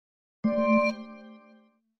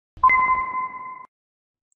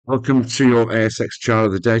Welcome to your ASX chart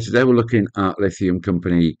of the day. Today we're looking at lithium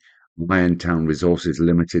company Liontown Resources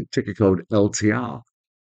Limited, ticker code LTR.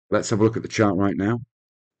 Let's have a look at the chart right now.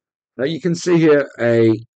 Now you can see here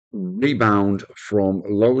a rebound from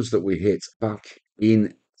lows that we hit back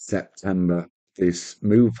in September. This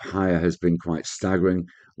move higher has been quite staggering.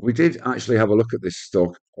 We did actually have a look at this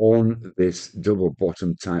stock on this double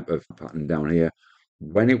bottom type of pattern down here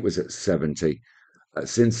when it was at 70.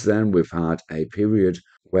 Since then, we've had a period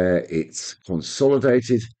where it's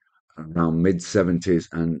consolidated around mid 70s,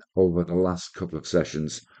 and over the last couple of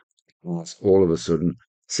sessions, it's all of a sudden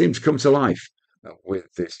seems to come to life with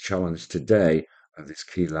this challenge today of this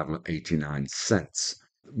key level of 89 cents.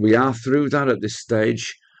 We are through that at this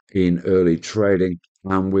stage in early trading,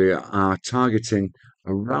 and we are targeting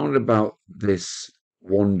around about this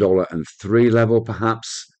 $1.03 level,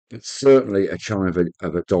 perhaps. But certainly a challenge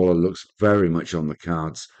of a dollar looks very much on the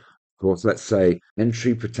cards. Of course, let's say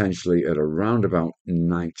entry potentially at around about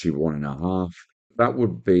 91.5. That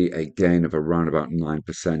would be a gain of around about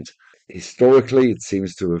 9%. Historically, it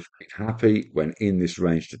seems to have been happy when in this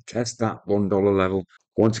range to test that $1 level.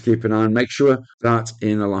 Want to keep an eye on, make sure that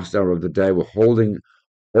in the last hour of the day we're holding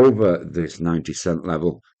over this 90 cent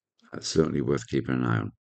level. That's certainly worth keeping an eye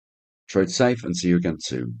on. Trade safe and see you again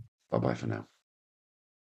soon. Bye bye for now.